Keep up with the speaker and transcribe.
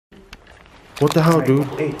What the hell, dude?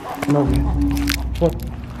 Hey, come over here. What?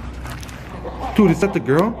 Dude, is that the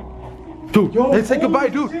girl? Dude, Yo, hey, say goodbye,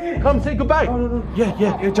 dude. shit. Come, say goodbye. No.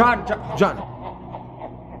 Yeah. Hey, John. John.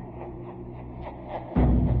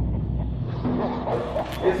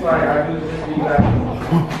 It's fine. I do this for you guys.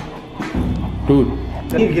 Dude.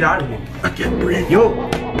 I need to get out of here. I can't breathe. Yo.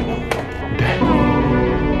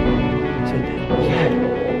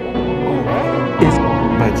 It's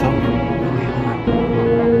by itself.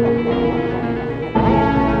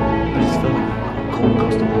 I just feel like a cold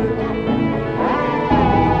gust of wind.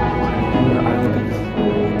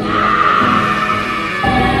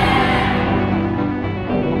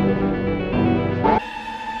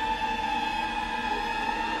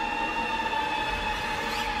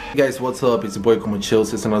 Hey guys, what's up? It's your boy Como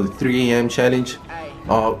Chills. It's another 3 a.m. challenge.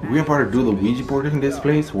 We're about to do the Ouija board in this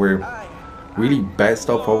place where really bad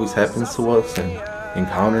stuff always happens to us and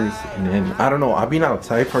encounters. And then I don't know, I've been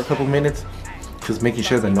outside for a couple minutes just making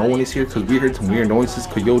sure that no one is here because we heard some weird noises,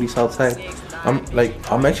 coyotes outside.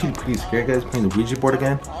 I'm actually pretty scared, guys, playing the Ouija board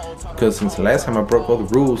again because since the last time I broke all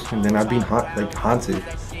the rules and then I've been haunted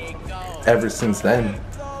ever since then.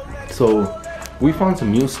 So we found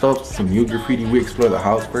some new stuff, some new graffiti. We explored the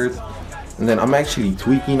house first, and then I'm actually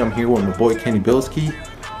tweaking. I'm here with my boy Kenny Bilski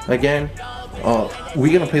again.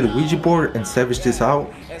 We're gonna play the Ouija board and savage this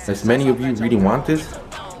out, as many of you really want this.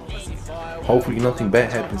 Hopefully nothing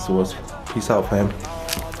bad happens to us. Peace out, fam.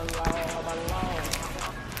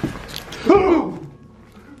 Bro.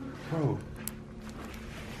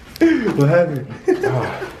 What happened?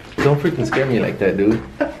 Don't freaking scare me like that, dude.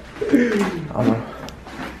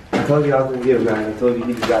 I told you I was gonna get him, man. I told you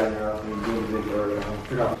he just got in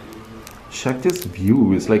there. Check this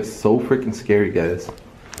view. It's like so freaking scary, guys.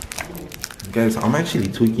 Guys, I'm actually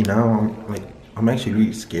tweaking now. I'm actually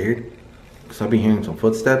really scared because I've been hearing some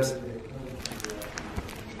footsteps.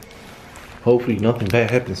 Hopefully nothing bad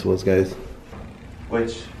happens to us, guys.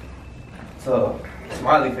 Which, so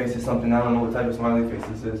smiley face is something. I don't know what type of smiley face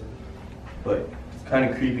this is, but it's kind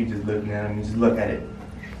of creepy just looking at him. You just look at it.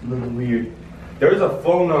 It's a little weird. There's a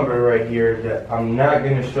phone number right here that I'm not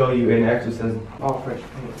gonna show you in exorcism. Oh, fresh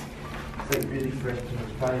paint. It's like really fresh paint.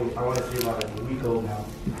 It's probably, I want to say about like a week old now.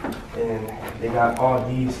 And they got all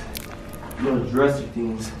these little dresser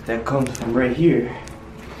things that comes from right here.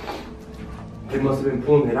 They must have been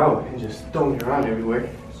pulling it out and just throwing it around everywhere.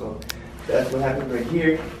 So that's what happened right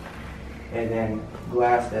here. And then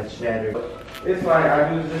glass that shattered. It's fine. I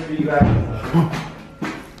do this for you guys.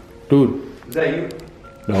 Dude. Is that you?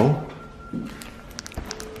 No.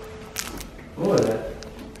 What was that?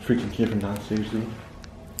 Freaking kid from downstairs, dude.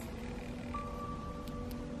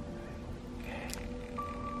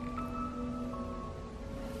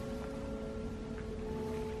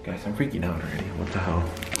 Guys, I'm freaking out already. What the hell?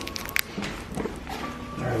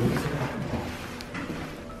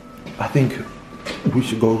 I think we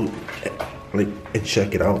should go and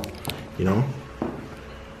check it out, you know?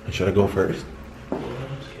 And should I go first?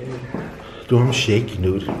 Dude, I'm shaking,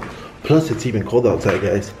 dude. Plus, it's even cold outside,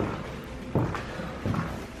 guys.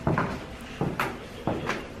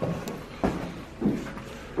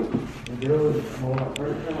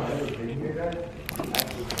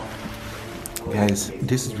 Guys,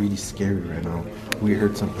 this is really scary right now. We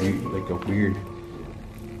heard something like a weird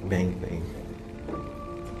bang thing.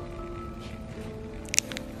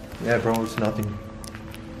 Yeah, bro, it's nothing.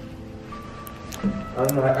 I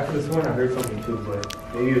don't know, I could have sworn I heard something too,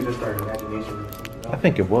 but maybe it was just our imagination or something. I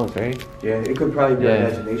think it was, right? Yeah, it could probably be our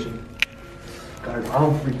imagination. Guys,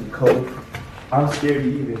 I'm freaking cold. I'm scared to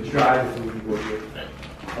even try this movie board here.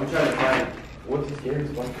 I'm trying to find what's the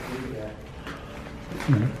scariest one to do that.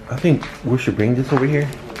 I think we should bring this over here.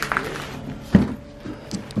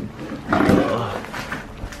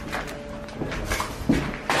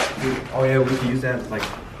 Oh yeah, we could use that like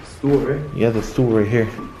stool, right? Yeah, the stool right here.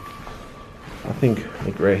 I think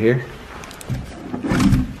like right here.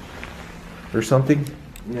 Or something.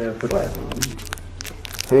 Yeah, but what?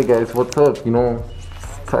 Hey guys, what's up? You know,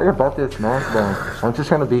 sorry about this mask though. I'm just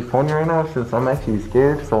trying to be funny right now since I'm actually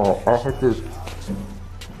scared. So I had this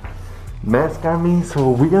mask on me.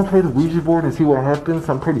 So we're gonna play the Ouija board and see what happens.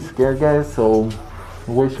 I'm pretty scared, guys. So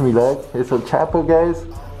wish me luck. It's a chapel, guys.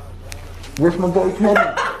 Where's my boy Kenny?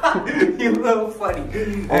 You look funny.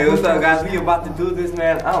 Hey, what's up, guys? We about to do this,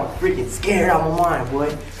 man. I'm freaking scared out of my mind,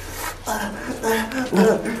 boy.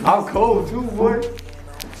 I'm cold too, boy.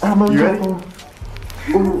 You ready?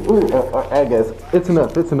 I guess it's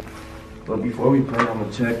enough. It's enough. But before we play, I'm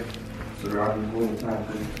gonna check. So there are more time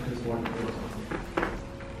for this one.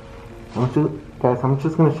 Guys, I'm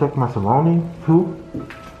just gonna check my surroundings too.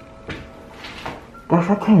 Guys,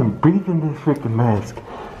 I can't breathe in this freaking mask.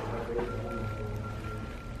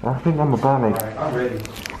 I think I'm about like. Alright, I'm ready.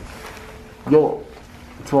 Yo,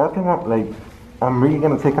 so I think I'm really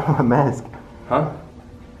gonna take off my mask. Huh?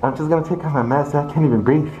 I'm just gonna take off my mask. I can't even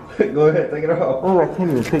breathe. Go ahead, take it off. Oh, I can't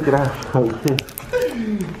even take it off. Oh shit.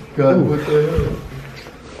 God, what the hell?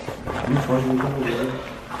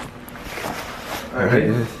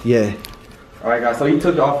 Alright, yeah. Alright guys, so he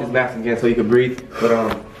took off his mask again so he could breathe.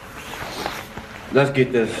 But let's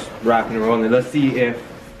get this rocking and rolling. Let's see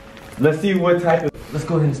what type of. Let's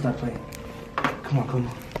go ahead and start playing. Come on.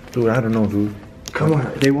 Dude, I don't know, dude. Come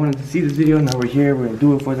on, they wanted to see this video, now we're here, we're gonna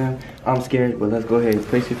do it for them. I'm scared, but let's go ahead.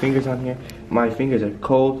 Place your fingers on here. My fingers are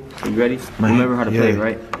cold. Are you ready? Remember how to play,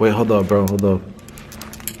 right? Wait, hold up, bro, hold up.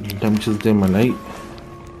 Let me just dim my light.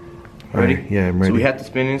 Ready? Right, yeah, I'm ready. So we have to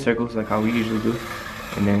spin in circles like how we usually do.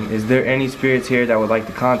 And then, is there any spirits here that would like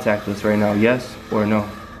to contact us right now? Yes or no?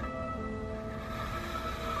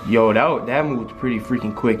 Yo, that moved pretty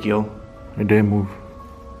freaking quick, yo. It didn't move.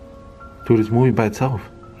 Dude, it's moving by itself.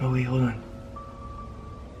 No, wait, hold on.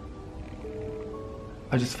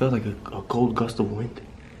 I just felt like a cold gust of wind.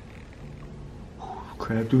 Oh,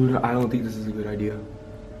 crap, dude, I don't think this is a good idea.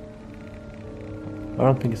 I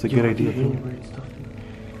don't think it's a good idea, dude. Weird stuff, dude.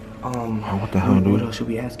 What the hell, dude? What else should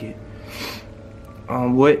we ask it?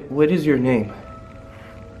 What is your name?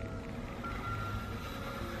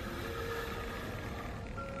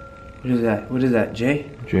 What is that? What is that? J?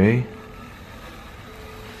 J?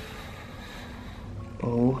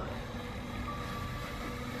 O?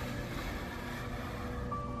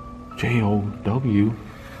 J-O-W?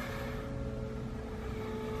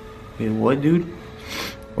 Wait, what, dude?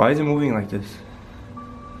 Why is it moving like this?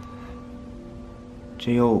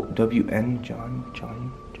 J-O-W-N? John?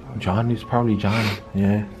 John is probably John,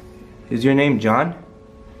 yeah. Is your name John?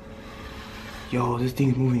 Yo, this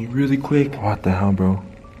thing's moving really quick. What the hell, bro?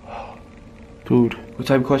 Dude. What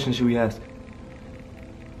type of question should we ask?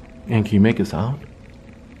 And can you make a sound?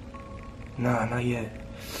 Nah, not yet.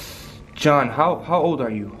 John, how old are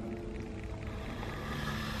you?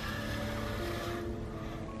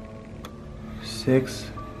 Six,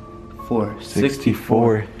 4.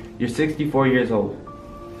 64. You're 64 years old.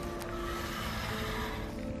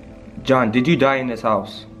 John, did you die in this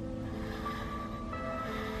house?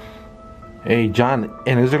 Hey, John,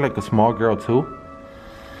 and is there like a small girl too?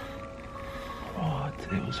 What?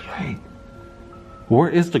 It was right. Where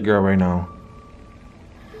is the girl right now?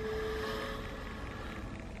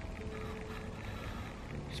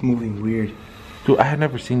 It's moving weird. Dude, I had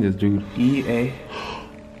never seen this dude. E-A.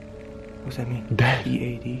 What's that mean? Dead.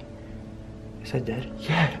 E-A-D. Is that dead?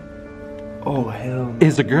 Yeah. Oh, hell no.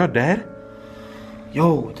 Is the girl dead?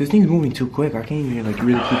 Yo, this thing's moving too quick. I can't even like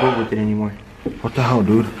really keep up with it anymore. What the hell,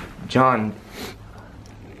 dude? John,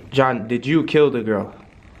 did you kill the girl?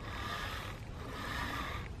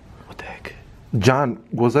 What the heck? John,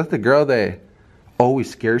 was that the girl that always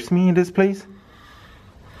scares me in this place?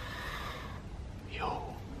 Yo.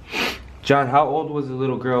 John, how old was the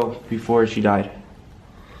little girl before she died?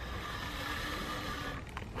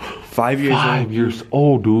 5 years old. 5 years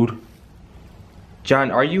old, dude. John,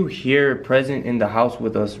 are you here present in the house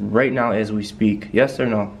with us right now as we speak? Yes or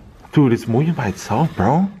no? Dude, it's moving by itself,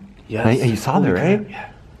 bro. Yes. And you saw that, right? Yeah.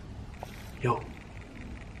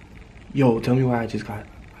 Yo, tell me why I just got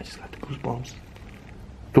the goosebumps.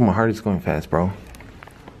 Dude, my heart is going fast, bro.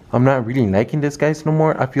 I'm not really liking this guys no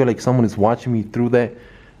more. I feel like someone is watching me through that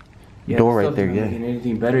door right there. Yeah. Making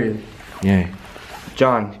anything better. Yeah.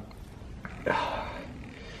 John,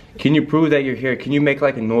 can you prove that you're here? Can you make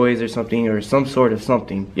like a noise or something or some sort of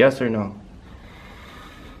something? Yes or no?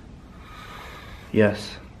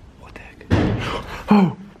 Yes. What the heck?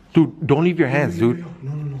 Oh, dude, don't leave your hands, dude.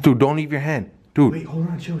 No. Dude, don't leave your hand. Dude. Wait, hold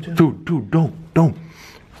on, chill. Dude, don't.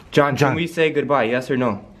 John, can we say goodbye? Yes or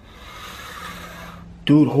no?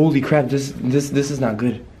 Dude, holy crap, this is not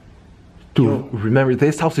good. Dude, Yo. remember,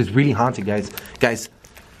 this house is really haunted, guys. Guys,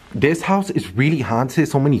 this house is really haunted.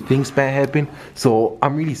 So many things bad happen. So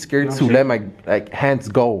I'm really scared to let my hands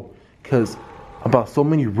go. Because about so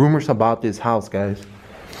many rumors about this house, guys.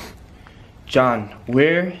 John,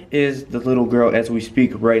 where is the little girl as we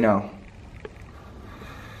speak right now?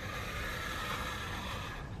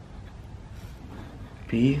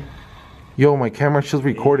 B? Yo, my camera just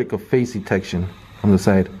recorded a face detection on the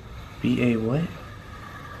side. B-A what?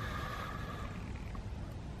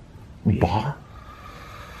 Bah?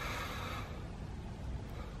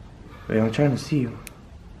 Wait, I'm trying to see you.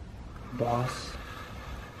 Boss.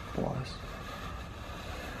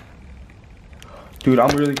 Dude,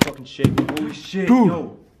 I'm really fucking shaking. Holy shit, dude.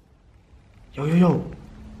 Yo.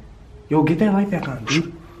 Yo, get that light back on,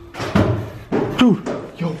 dude. Dude.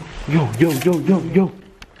 Yo.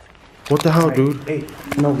 What the hell, dude? Hey,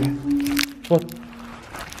 no, man. What?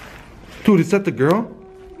 Dude, is that the girl?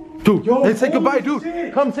 Dude, Yo, hey, say goodbye, dude.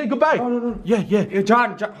 shit. Come say goodbye. No. Yeah.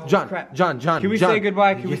 John. John. Can we say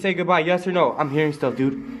goodbye? Can we say goodbye? Yes or no? I'm hearing stuff,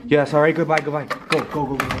 dude. Yes, all right, goodbye. Go.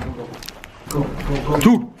 Go.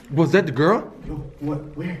 Dude, was that the girl? Yo, what?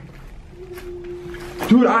 Where?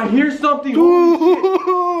 Dude, I hear something.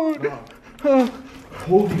 Dude.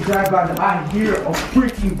 Holy crap, guys. I hear a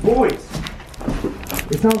freaking voice.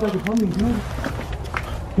 It sounds like a humming, dude.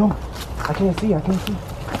 Yo, I can't see. Yo.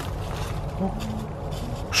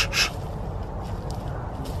 Shh.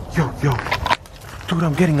 Yo. Dude,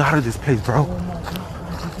 I'm getting out of this place, bro.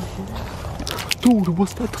 Dude,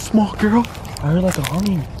 was that the small girl? I heard like a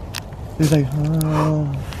humming. It's like,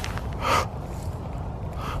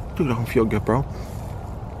 Dude, I don't feel good, bro.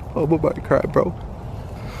 Oh, I'm about to cry, bro.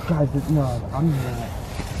 Guys, no, I'm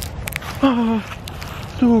not.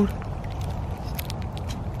 Dude.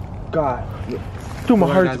 God. Dude, my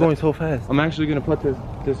heart's going so fast. I'm actually gonna put this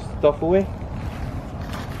stuff away.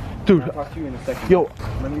 Dude. I'll talk to you in a second. Yo.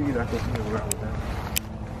 Let me get that stuff around with that.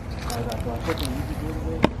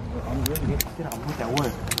 I'm really interested. I'm with that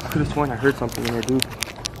word. I could have sworn I heard something in there, dude.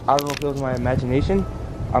 I don't know if it was my imagination.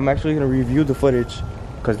 I'm actually gonna review the footage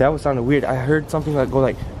because that was sounding weird. I heard something like go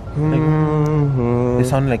like. It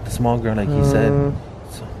sounded like the small girl, like he said.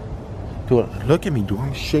 So, dude, look at me, dude.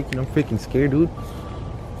 I'm shaking. I'm freaking scared, dude.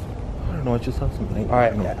 I don't know. I just saw something. All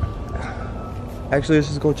right. Actually, let's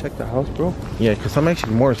just go check the house, bro. Yeah, because I'm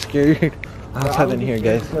actually more scared outside than here,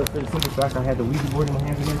 guys. For the simple fact, I had the Ouija board in my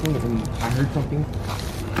hands and everything, and I heard something.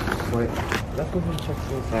 But let's go ahead and check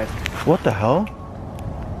the inside. What the hell?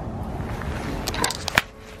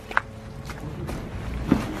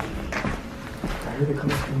 I heard it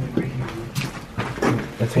coming from right here,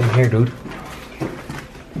 dude. That's in here, dude.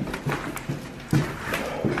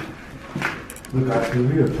 Look, guys,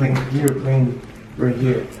 we were playing right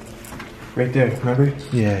here. Right there, remember?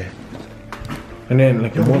 Yeah. And then,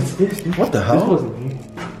 like, What's this, dude? what the This hell? wasn't here.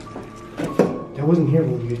 That wasn't here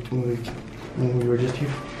when we were just here.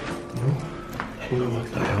 No?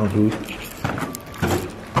 What the hell, dude?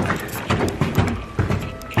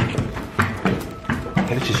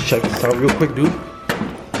 Let's just check this out real quick, dude.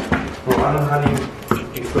 Bro, I don't know how to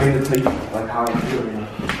explain it to you, like how I feel right now.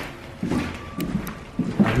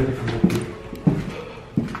 I heard it from up here.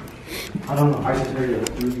 I don't know, I just heard it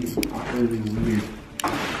really weird.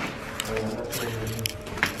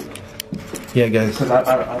 Yeah, guys. Cause I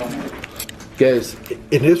don't know. Guys,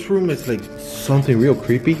 in this room, it's like something real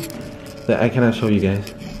creepy that I cannot show you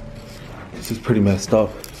guys. This is pretty messed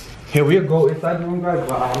up. Here, we'll go inside the room, guys,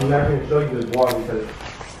 but I'm not going to show you this wall because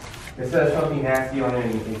it says something nasty on it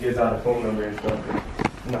and it gives out a phone number and stuff.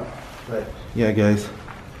 No, but Yeah, guys.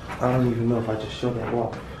 I don't even know if I just showed that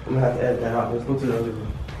wall. I'm going to have to edit that out. Let's go to the other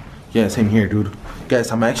room. Yeah, same here, dude.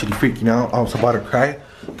 Guys, I'm actually freaking out. I was about to cry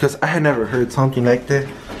because I had never heard something like that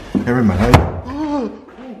ever in my life.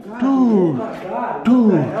 Oh my God.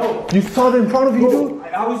 Dude, you saw that in front of you, dude?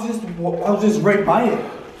 I was just right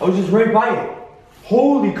by it.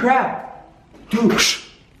 Holy crap. Dude, shh.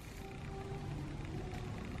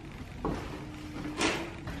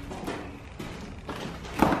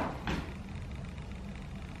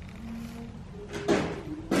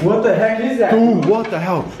 What the heck is that? Dude, what the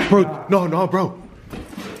hell? Bro, no, bro.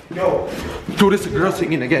 Yo. Dude, it's a girl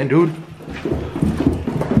singing again, dude.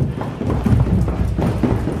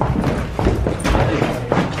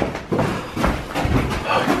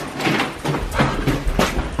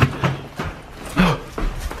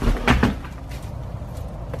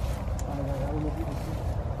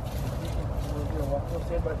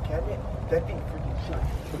 That thing freaking shot.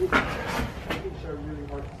 That thing shot really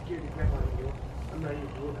hard. It scared the crap out of me. I'm not even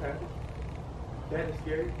real happy. That is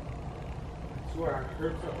scary. I swear I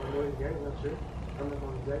heard something noise again. I'm not sure. I'm not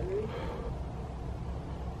going to exaggerate.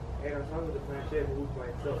 And I saw that the planchette moved by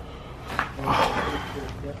itself.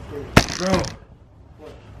 That's scary. Bro.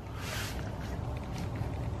 What?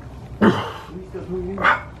 Are you still doing it?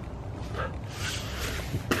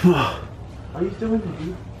 Are you still in there,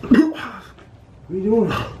 dude? What are you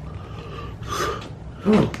doing?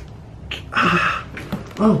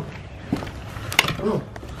 Oh.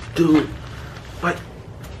 Dude. What?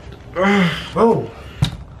 Bro.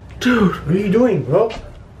 Dude. What are you doing, bro?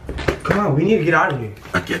 Come on, we need to get out of here.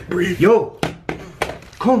 I can't breathe. Yo.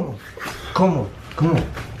 Come on.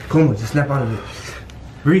 Just snap out of it.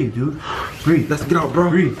 Breathe, dude. Breathe. Let's get out, bro.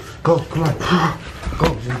 Breathe. Go, come on.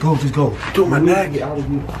 Just go. Dude, my We need to neck. Get out of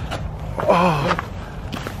here. Oh.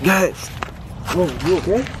 Guys. Whoa, you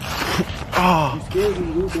okay? Oh. You scared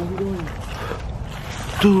me, dude. What are you doing?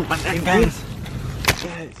 Dude, my neck, guys.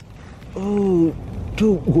 Guys. Oh.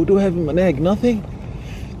 Dude, what do I have in my neck? Nothing?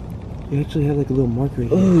 You actually have like a little mark right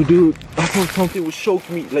here. Oh, dude, I thought something was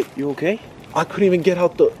choking me. Like, You okay? I couldn't even get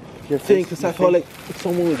out the Your thing face- because your I felt face- like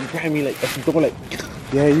someone was grabbing me like at the door. Like,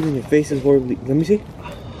 Yeah, even your face is horribly. Let me see.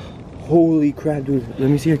 Holy crap, dude. Let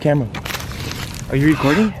me see your camera. Are you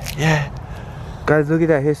recording? yeah. Guys, look at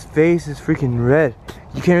that. His face is freaking red.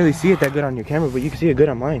 You can't really see it that good on your camera, but you can see it good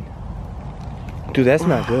on mine. Dude, that's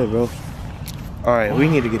not good, bro. Alright, we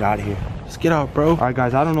need to get out of here. Let's get out, bro. Alright,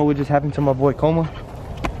 guys, I don't know what just happened to my boy Coma.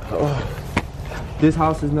 This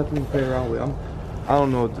house is nothing to play around with. I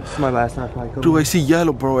don't know. This is my last time probably coming. Dude, I see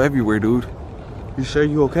yellow, bro, everywhere, dude. You sure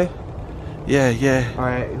you okay? Yeah, yeah.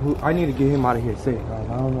 Alright, I need to get him out of here safe, guys.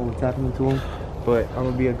 I don't know what's happening to him, but I'm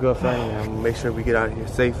gonna be a good friend and I'm gonna make sure we get out of here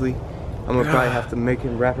safely. I'm gonna probably have to make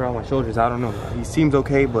him wrap around my shoulders. I don't know. He seems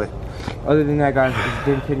okay, but other than that, guys, it's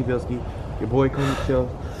been Kenny Bilski, your boy Come Chill,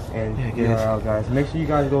 and Yeah, we are out, guys. Make sure you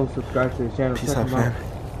guys go subscribe to the channel. Peace check out, him fam.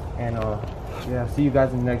 And yeah, see you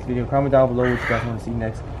guys in the next video. Comment down below what you guys want to see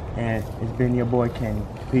next. And it's been your boy Kenny.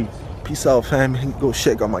 Peace. Peace out, fam. Go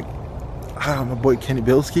check on my boy Kenny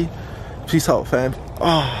Bilski. Peace out, fam.